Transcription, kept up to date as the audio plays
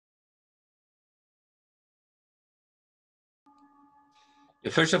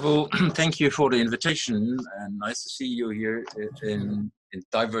First of all, thank you for the invitation, and nice to see you here in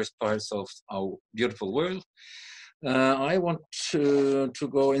diverse parts of our beautiful world. I want to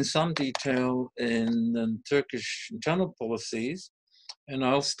go in some detail in Turkish internal policies, and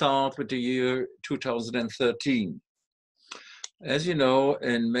I'll start with the year 2013. As you know,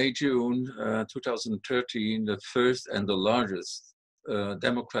 in May, June 2013, the first and the largest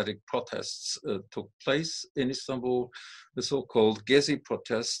democratic protests took place in Istanbul, the so-called Gezi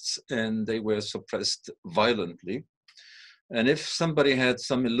protests, and they were suppressed violently. And if somebody had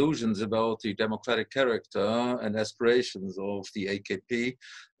some illusions about the democratic character and aspirations of the AKP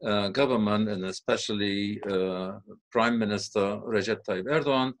government, and especially Prime Minister Recep Tayyip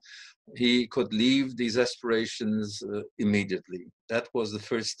Erdogan, he could leave these aspirations immediately. That was the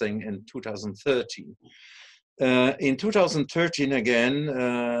first thing in 2013. In 2013, again,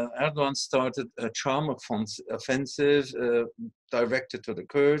 Erdogan started a charm offensive directed to the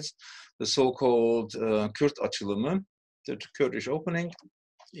Kurds, the so-called Kürt açılımı, the Kurdish opening,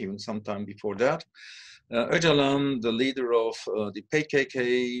 even sometime before that. Öcalan, the leader of the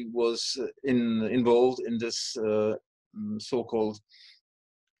PKK, was involved in this so-called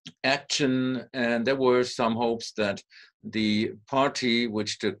action, and there were some hopes that the party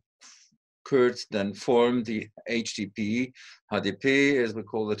which the Kurds then formed, the HDP, HDP as we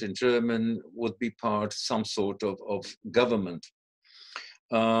call it in German, would be part some sort of government.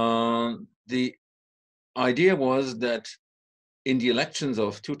 The idea was that in the elections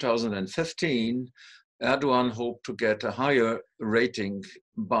of 2015, Erdogan hoped to get a higher rating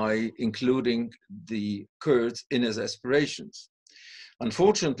by including the Kurds in his aspirations.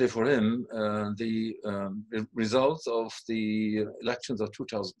 Unfortunately for him, the results of the elections of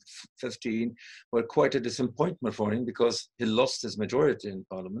 2015 were quite a disappointment for him because he lost his majority in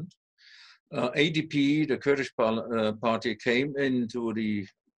parliament. ADP, the Kurdish party, came into the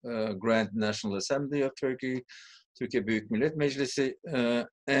Grand National Assembly of Turkey, Türkiye Büyük Millet Meclisi,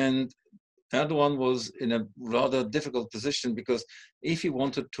 and Erdogan was in a rather difficult position because if he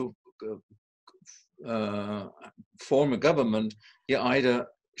wanted to form a government, he either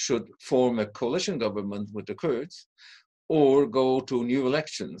should form a coalition government with the Kurds or go to new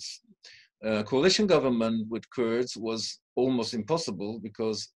elections. Coalition government with Kurds was almost impossible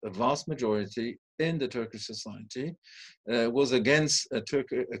because a vast majority in the Turkish society was against a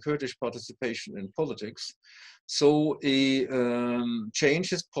Kurdish participation in politics. So he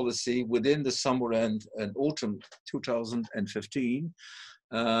changed his policy within the summer and autumn 2015,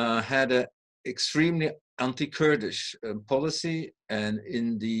 had an extremely anti-Kurdish policy, and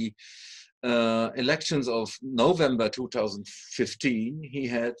in the elections of November 2015, he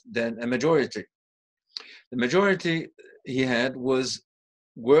had then a majority. The majority he had was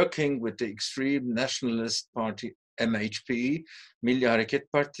working with the extreme nationalist party MHP, Milli Hareket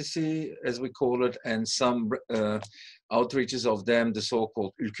Partisi, as we call it, and some outreaches of them, the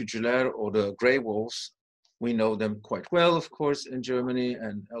so-called Ülkücüler or the Grey Wolves. We know them quite well, of course, in Germany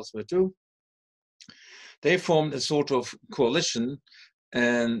and elsewhere too. They formed a sort of coalition,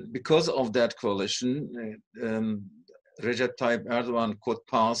 and because of that coalition, Recep Tayyip Erdogan could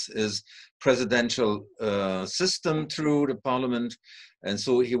pass his presidential system through the parliament, and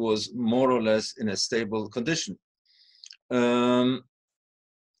so he was more or less in a stable condition. The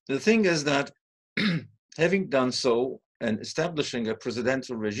thing is that having done so and establishing a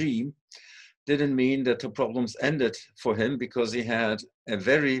presidential regime didn't mean that the problems ended for him, because he had a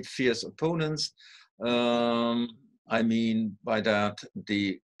very fierce opponents. I mean by that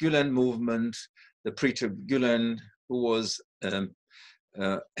the Gülen movement, the preacher Gülen, who was an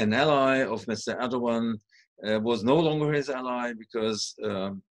ally of Mr. Erdogan, was no longer his ally because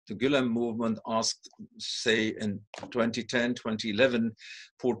the Gülen movement asked, say, in 2010, 2011,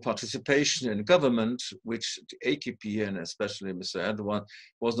 for participation in government, which the AKP and especially Mr. Erdogan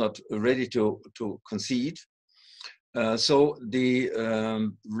was not ready to concede. So the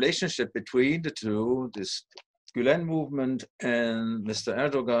relationship between the two, this Gülen movement and Mr.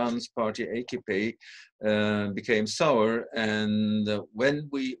 Erdogan's party AKP, became sour. And when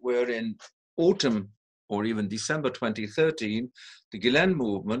we were in autumn or even December 2013, the Gülen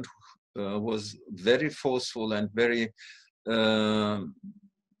movement was very forceful and very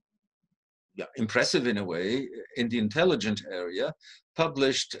impressive in a way in the intelligence area,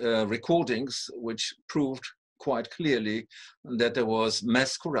 published recordings which proved quite clearly that there was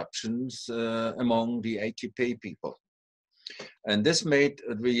mass corruptions among the AKP people. And this made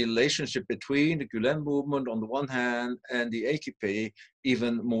the relationship between the Gülen movement on the one hand and the AKP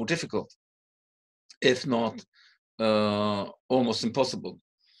even more difficult, if not almost impossible.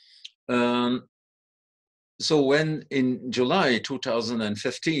 So when in July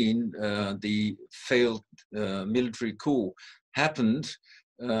 2015, the failed military coup happened,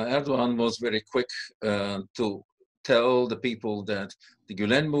 Erdogan was very quick to tell the people that the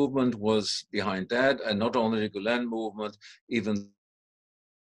Gulen movement was behind that, and not only the Gulen movement, even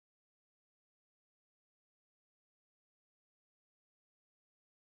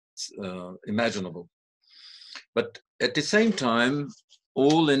imaginable. But at the same time,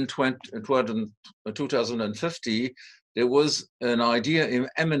 all in 2050, there was an idea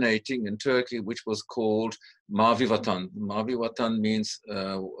emanating in Turkey which was called Mavi Vatan. Mavi Vatan means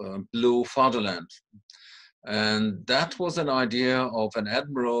blue fatherland. And that was an idea of an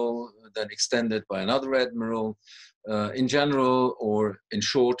admiral, then extended by another admiral. In general, or in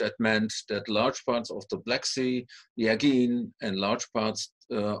short, it meant that large parts of the Black Sea, the Aegean, and large parts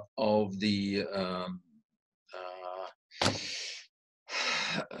of the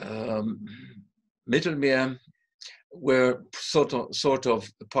Mittelmeer were sort of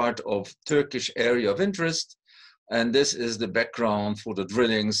part of Turkish area of interest. And this is the background for the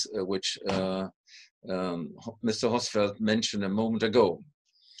drillings which Mr. Hosfeld mentioned a moment ago.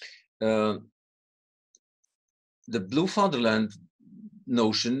 The blue fatherland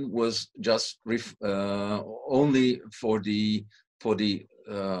notion was just only for the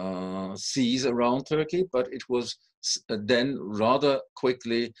seas around Turkey, but it was then rather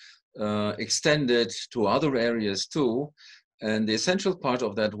quickly extended to other areas too. And the essential part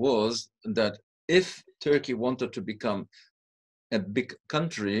of that was that if Turkey wanted to become a big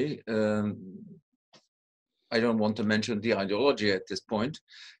country, I don't want to mention the ideology at this point,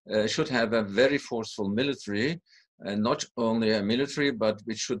 should have a very forceful military, and not only a military, but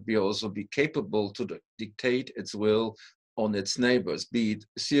which should be also be capable to dictate its will on its neighbors, be it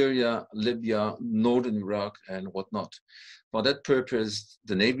Syria, Libya, northern Iraq, and whatnot. For that purpose,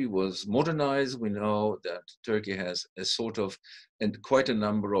 the Navy was modernized. We know that Turkey has a sort of, and quite a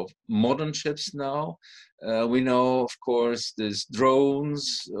number of modern ships now. We know, of course, there's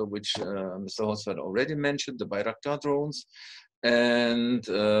drones, which Mr. Hosfeld already mentioned, the Bayraktar drones, and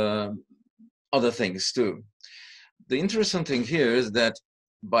other things too. The interesting thing here is that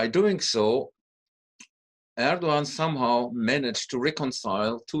by doing so, Erdogan somehow managed to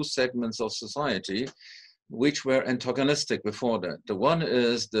reconcile two segments of society which were antagonistic before that. The one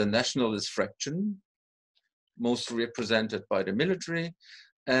is the nationalist fraction, mostly represented by the military,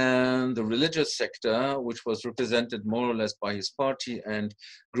 and the religious sector, which was represented more or less by his party and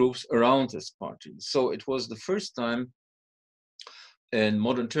groups around his party. So it was the first time in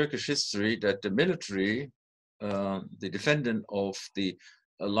modern Turkish history that the military, the defendant of the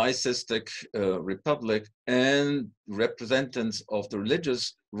laicist republic, and representatives of the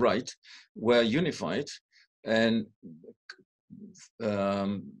religious right were unified and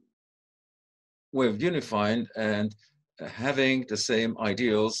were unified and having the same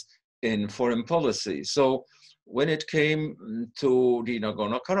ideals in foreign policy. So when it came to the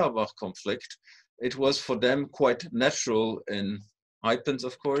Nagorno-Karabakh conflict, it was for them quite natural, in hypens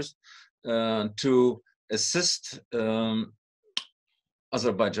of course, to assist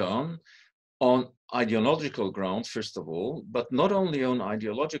Azerbaijan on ideological grounds, first of all, but not only on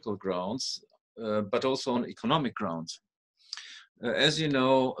ideological grounds, but also on economic grounds. As you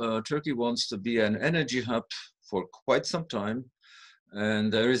know, Turkey wants to be an energy hub for quite some time,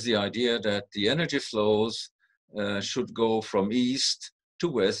 and there is the idea that the energy flows should go from east to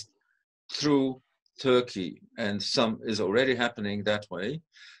west through Turkey, and some is already happening that way.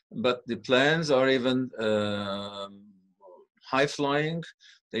 But the plans are even high-flying.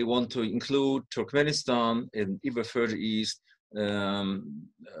 They want to include Turkmenistan and even further east,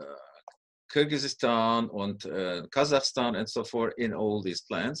 Kyrgyzstan and Kazakhstan and so forth in all these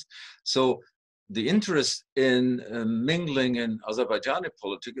plans. So the interest in mingling in Azerbaijani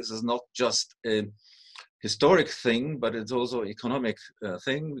politics is not just a historic thing, but it's also an economic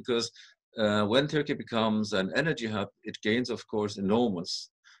thing, because when Turkey becomes an energy hub, it gains, of course, enormous,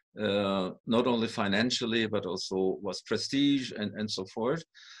 not only financially, but also was prestige and so forth.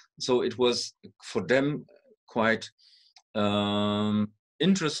 So it was for them quite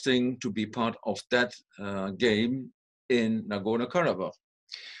interesting to be part of that game in Nagorno-Karabakh.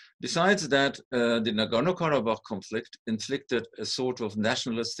 Besides that, the Nagorno-Karabakh conflict inflicted a sort of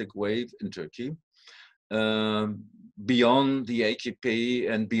nationalistic wave in Turkey, beyond the AKP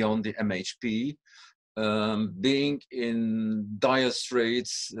and beyond the MHP, being in dire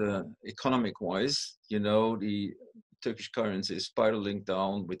straits economic-wise. You know, the Turkish currency is spiraling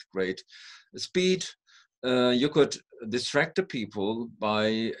down with great speed. You could distract the people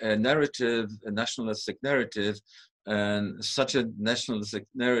by a narrative, a nationalistic narrative, and such a nationalistic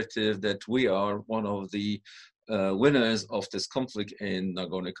narrative that we are one of the winners of this conflict in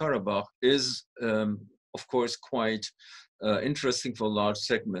Nagorno-Karabakh is, of course, quite interesting for large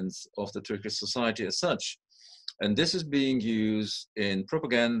segments of the Turkish society as such. And this is being used in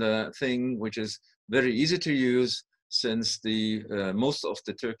propaganda thing, which is very easy to use since the most of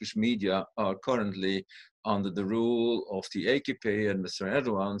the Turkish media are currently under the rule of the AKP and Mr.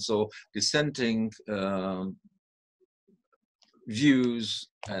 Erdogan. So dissenting views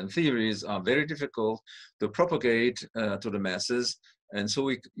and theories are very difficult to propagate to the masses. And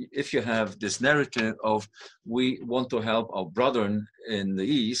so if you have this narrative of we want to help our brethren in the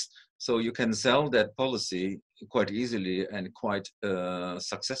East, so you can sell that policy quite easily and quite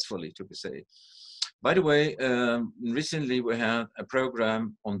successfully, to be said. By the way, recently we had a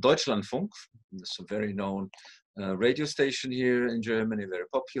program on Deutschlandfunk. It's a very known radio station here in Germany, very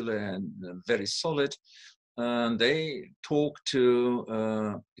popular and very solid. And they talk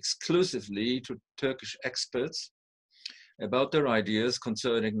to exclusively to Turkish experts about their ideas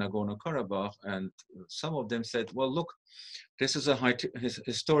concerning Nagorno-Karabakh. And some of them said, well, look, this is a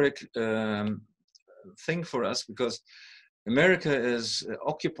historic thing for us because America is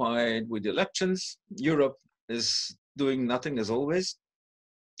occupied with elections. Europe is doing nothing as always.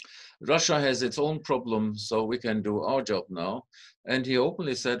 Russia has its own problems, so we can do our job now. And he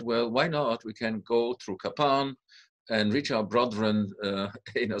openly said, well, why not? We can go through Kapan and reach our brethren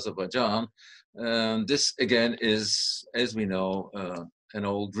in Azerbaijan. This, again, is, as we know, an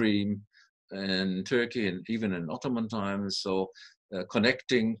old dream in Turkey and even in Ottoman times. So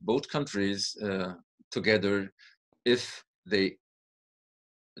connecting both countries together, if they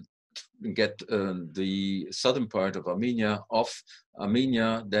get the southern part of Armenia off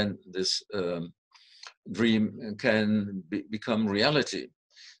Armenia, then this dream can become reality.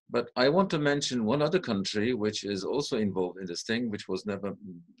 But I want to mention one other country which is also involved in this thing, which was never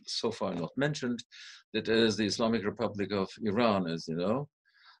so far not mentioned. That is the Islamic Republic of Iran, as you know.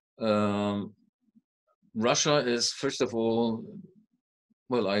 Russia is, first of all,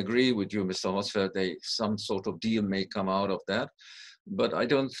 well, I agree with you, Mr. Hosfeld, some sort of deal may come out of that. But I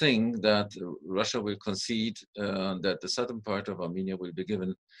don't think that Russia will concede that the southern part of Armenia will be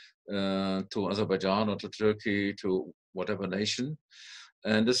given to Azerbaijan or to Turkey, to whatever nation.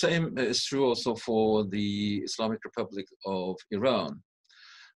 And the same is true also for the Islamic Republic of Iran.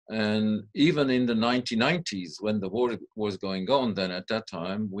 And even in the 1990s, when the war was going on, then at that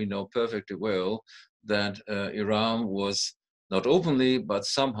time, we know perfectly well that Iran was not openly, but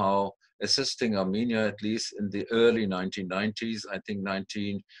somehow assisting Armenia, at least in the early 1990s, I think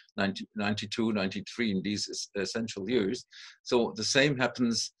 1992, 93, in these essential years. So the same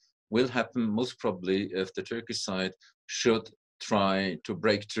will happen most probably if the Turkish side should try to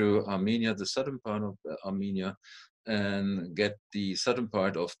break through Armenia, the southern part of Armenia, and get the southern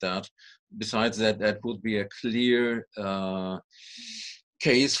part of that. Besides that, that would be a clear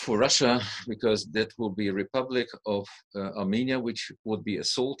case for Russia, because that will be a Republic of Armenia, which would be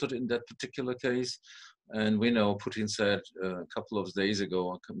assaulted in that particular case. And we know Putin said a couple of days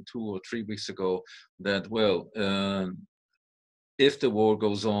ago, 2 or 3 weeks ago, that, well, if the war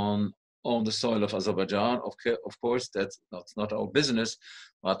goes on the soil of Azerbaijan, of course, that's not our business,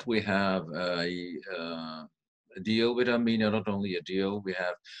 but we have a deal with Armenia, not only a deal, we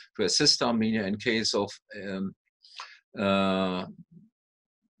have to assist Armenia in case of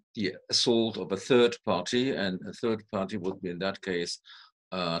the assault of a third party, and a third party would be in that case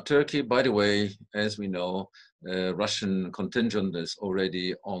Turkey. By the way, as we know, Russian contingent is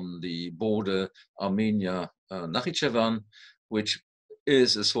already on the border Armenia-Nakhichevan, which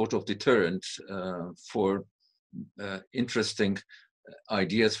is a sort of deterrent for interesting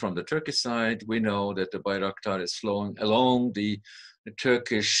ideas from the Turkish side. We know that the Bayraktar is flowing along the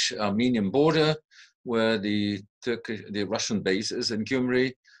Turkish-Armenian border, where the Russian base is in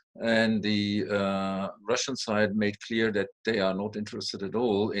Gyumri, and the Russian side made clear that they are not interested at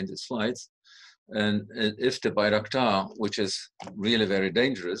all in these flights. And if the Bayraktar, which is really very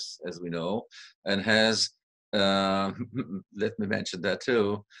dangerous, as we know, and has, let me mention that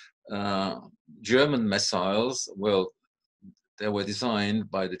too, German missiles, well, they were designed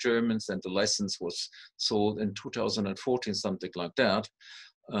by the Germans and the license was sold in 2014, something like that.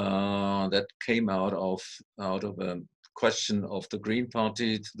 That came out of a question of the Green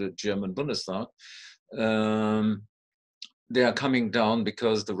Party to the German Bundestag. They are coming down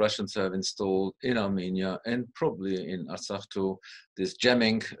because the Russians have installed in Armenia and probably in Artsakh too this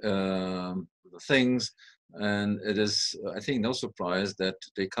jamming things. And it is, I think, no surprise that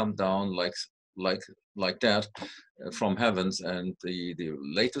they come down like like that from heavens. And the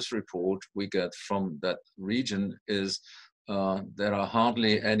latest report we get from that region is there are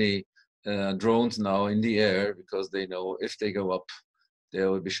hardly any drones now in the air, because they know if they go up, they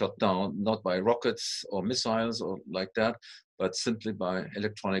will be shot down, not by rockets or missiles or like that, but simply by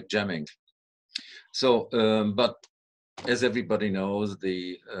electronic jamming. So, but as everybody knows,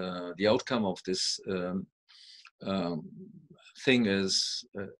 the outcome of this thing is,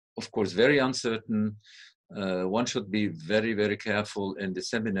 of course, very uncertain. One should be very, very careful in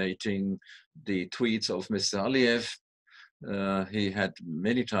disseminating the tweets of Mr. Aliyev. He had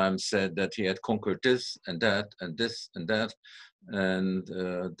many times said that he had conquered this and that and this and that. And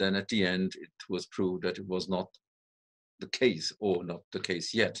then at the end, it was proved that it was not the case, or not the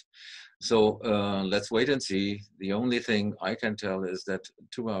case yet. So let's wait and see. The only thing I can tell is that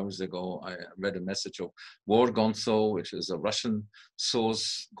 2 hours ago, I read a message of War Gonzo, which is a Russian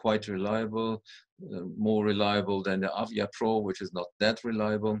source, quite reliable, more reliable than the Avia Pro, which is not that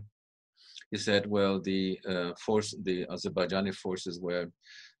reliable. He said, well, the Azerbaijani forces were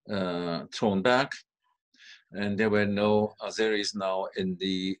thrown back, and there were no Azeris now in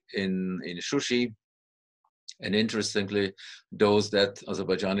Shushi. And interestingly, those that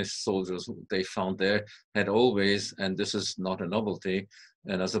Azerbaijani soldiers they found there had always, and this is not a novelty,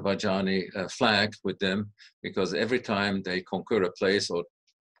 an Azerbaijani flag with them, because every time they conquer a place or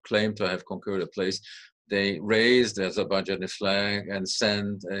claim to have conquered a place, they raise the Azerbaijani flag and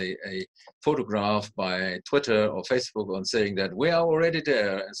send a photograph by Twitter or Facebook on saying that we are already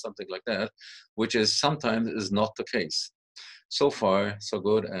there and something like that, which is sometimes is not the case. So far, so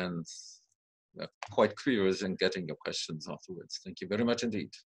good, and quite curious in getting your questions afterwards. Thank you very much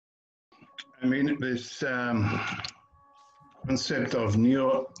indeed. I mean, this concept of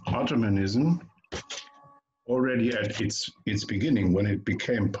neo-Ottomanism, already at its beginning, when it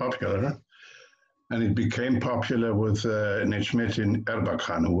became popular, and it became popular with Necmettin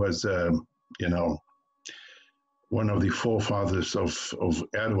Erbakan, who was, one of the forefathers of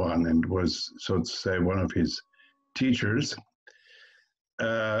Erdogan and was, so to say, one of his teachers.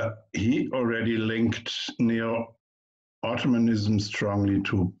 He already linked neo-Ottomanism strongly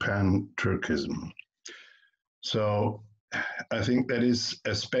to pan-Turkism. So I think that is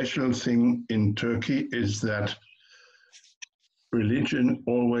a special thing in Turkey, is that religion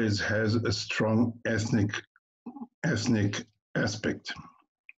always has a strong ethnic aspect.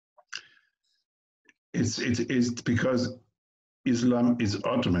 It's because Islam is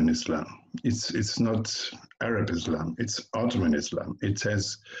Ottoman Islam. It's not Arab Islam. It's Ottoman Islam.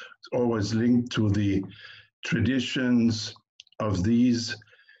 It's always linked to the traditions of these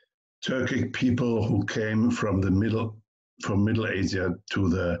Turkic people who came from Middle Asia to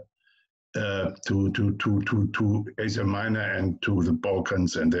the to Asia Minor and to the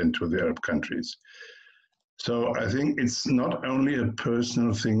Balkans and then to the Arab countries. So I think it's not only a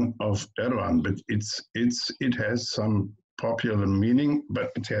personal thing of Erdogan, but it has some popular meaning,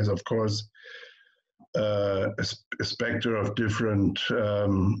 but it has, of course, a specter of different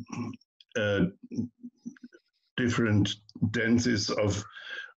densities of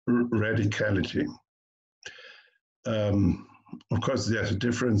radicality. Of course, there's a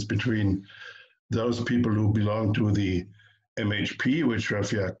difference between those people who belong to the MHP, which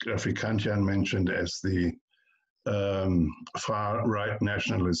Րաֆֆի Քանդյանը mentioned as the far-right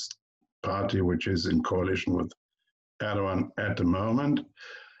nationalist party, which is in coalition with Erdogan at the moment,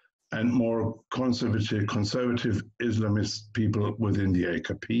 and more conservative Islamist people within the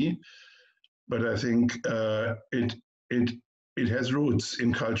AKP. But I think it has roots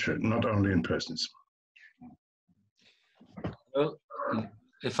in culture, not only in persons. Well,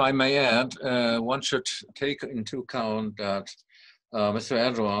 if I may add, one should take into account that Mr.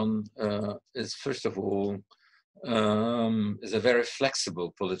 Erdogan is, first of all, is a very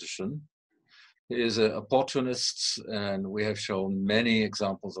flexible politician. He is an opportunist, and we have shown many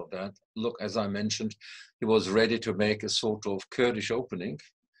examples of that. Look, as I mentioned, he was ready to make a sort of Kurdish opening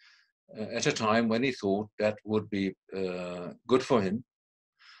at a time when he thought that would be good for him.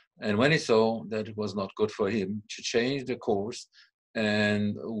 And when he saw that it was not good for him, to change the course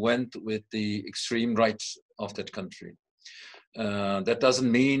and went with the extreme right of that country. That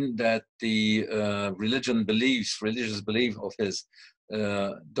doesn't mean that the religious belief of his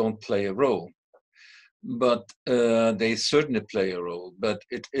don't play a role, but they certainly play a role. But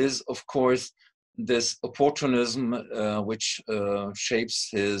it is, of course, this opportunism which shapes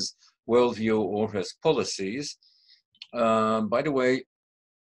his worldview or his policies. By the way,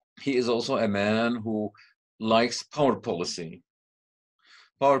 he is also a man who likes power policy.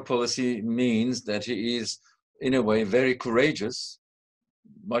 Power policy means that he is, in a way, very courageous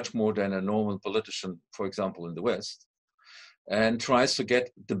much more than a normal politician, for example, in the West, and tries to get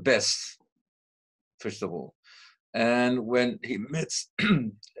the best, first of all. And when he meets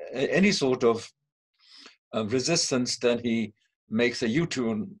any sort of resistance, then he makes a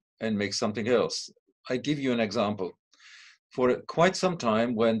U-turn and makes something else. I give you an example. For quite some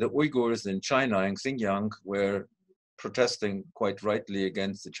time, when the Uyghurs in China and Xinjiang were protesting quite rightly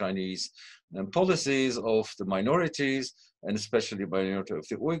against the Chinese policies of the minorities, and especially minority of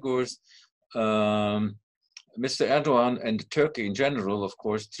the Uyghurs, Mr. Erdogan and Turkey in general, of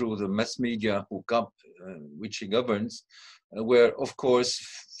course, through the mass media which he governs, were, of course,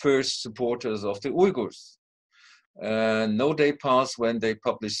 first supporters of the Uyghurs. No day passed when they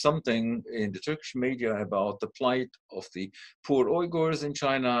published something in the Turkish media about the plight of the poor Uyghurs in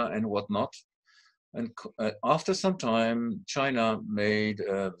China and whatnot. And after some time, China made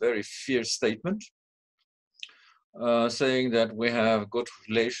a very fierce statement saying that we have good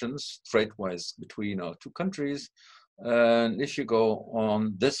relations trade-wise between our two countries. And if you go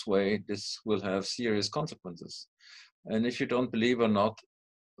on this way, this will have serious consequences. And if you don't believe or not,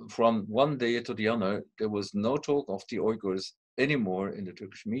 from one day to the other, there was no talk of the Uyghurs anymore in the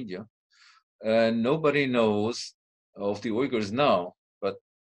Turkish media. And nobody knows of the Uyghurs now, but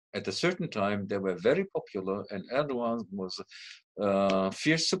at a certain time, they were very popular, and Erdogan was a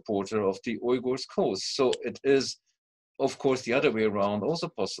fierce supporter of the Uyghurs' cause. So it is, of course, the other way around also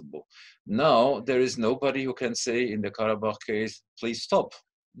possible. Now, there is nobody who can say in the Karabakh case, please stop.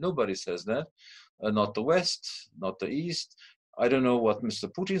 Nobody says that. Not the West, not the East. I don't know what Mr.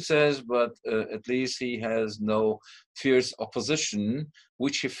 Putin says, but at least he has no fierce opposition,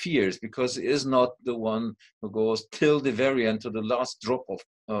 which he fears, because he is not the one who goes till the very end, to the last drop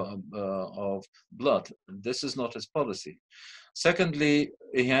of blood. This is not his policy. Secondly,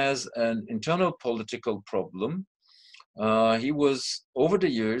 he has an internal political problem. He was, over the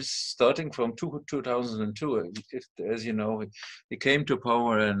years, starting from 2002, as you know, he came to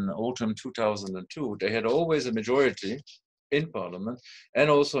power in autumn 2002. They had always a majority in parliament and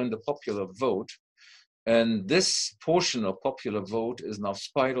also in the popular vote. And this portion of popular vote is now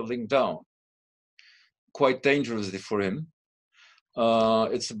spiraling down, quite dangerously for him.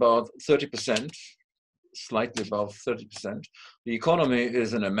 It's about 30%, slightly above 30%. The economy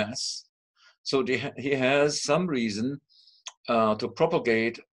is in a mess. So he has some reason to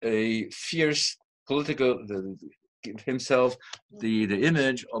propagate a fierce political, give himself the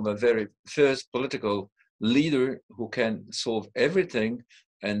image of a very fierce political leader who can solve everything.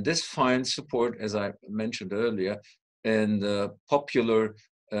 And this finds support, as I mentioned earlier, in the popular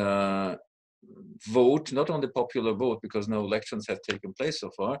vote, not on the popular vote, because no elections have taken place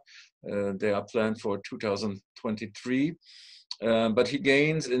so far. They are planned for 2023. But he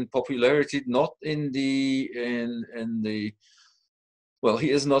gains in popularity, not in the well,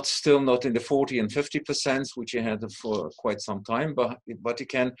 he is still not in the 40 and 50%, which he had for quite some time, but he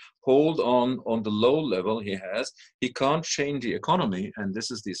can hold on the low level he has. He can't change the economy, and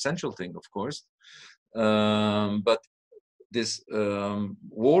this is the essential thing, of course. But this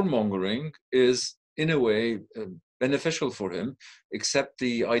warmongering is, in a way, beneficial for him, except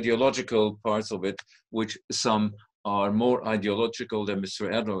the ideological parts of it, which some are more ideological than Mr.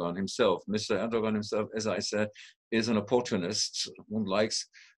 Erdogan himself. Mr. Erdogan himself, as I said, is an opportunist who likes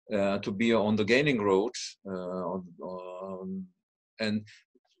to be on the gaining road. And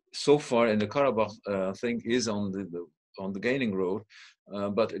so far in the Karabakh thing is on the gaining road,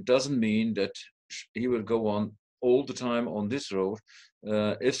 but it doesn't mean that he will go on all the time on this road.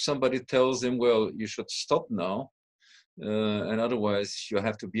 If somebody tells him, well, you should stop now, and otherwise you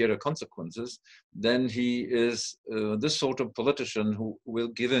have to bear the consequences, then he is this sort of politician who will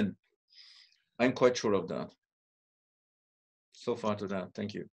give in. I'm quite sure of that. So far to that.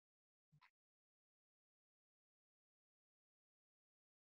 Thank you.